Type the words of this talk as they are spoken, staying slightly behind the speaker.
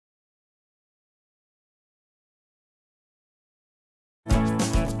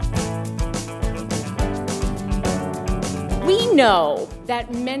We know that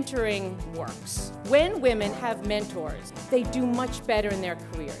mentoring works. When women have mentors, they do much better in their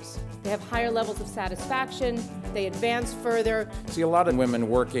careers. They have higher levels of satisfaction, they advance further. See, a lot of women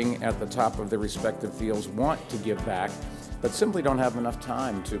working at the top of their respective fields want to give back, but simply don't have enough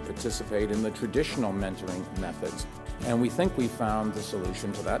time to participate in the traditional mentoring methods. And we think we found the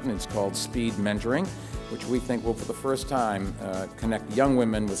solution to that, and it's called speed mentoring, which we think will, for the first time, connect young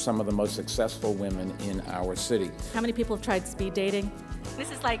women with some of the most successful women in our city. How many people have tried speed dating?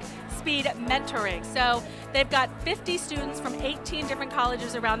 This is like speed mentoring. So they've got 50 students from 18 different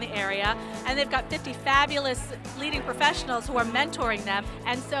colleges around the area, and they've got 50 fabulous leading professionals who are mentoring them.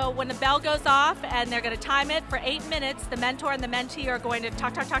 And so when the bell goes off and they're going to time it for 8 minutes, the mentor and the mentee are going to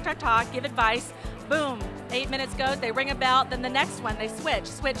talk, give advice. Boom, 8 minutes goes, they ring a bell, then the next one, they switch.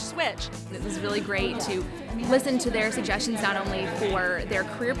 It was really great to listen to their suggestions, not only for their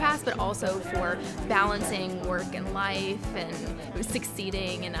career paths, but also for balancing work and life and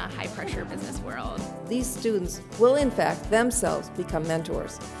succeeding in a high-pressure business world. These students will, in fact, themselves become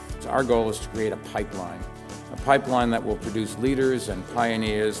mentors. So our goal is to create a pipeline that will produce leaders and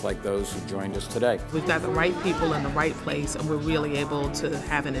pioneers like those who joined us today. We've got the right people in the right place, and we're really able to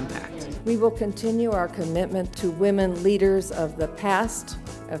have an impact. We will continue our commitment to women leaders of the past,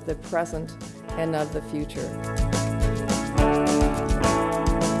 of the present, and of the future.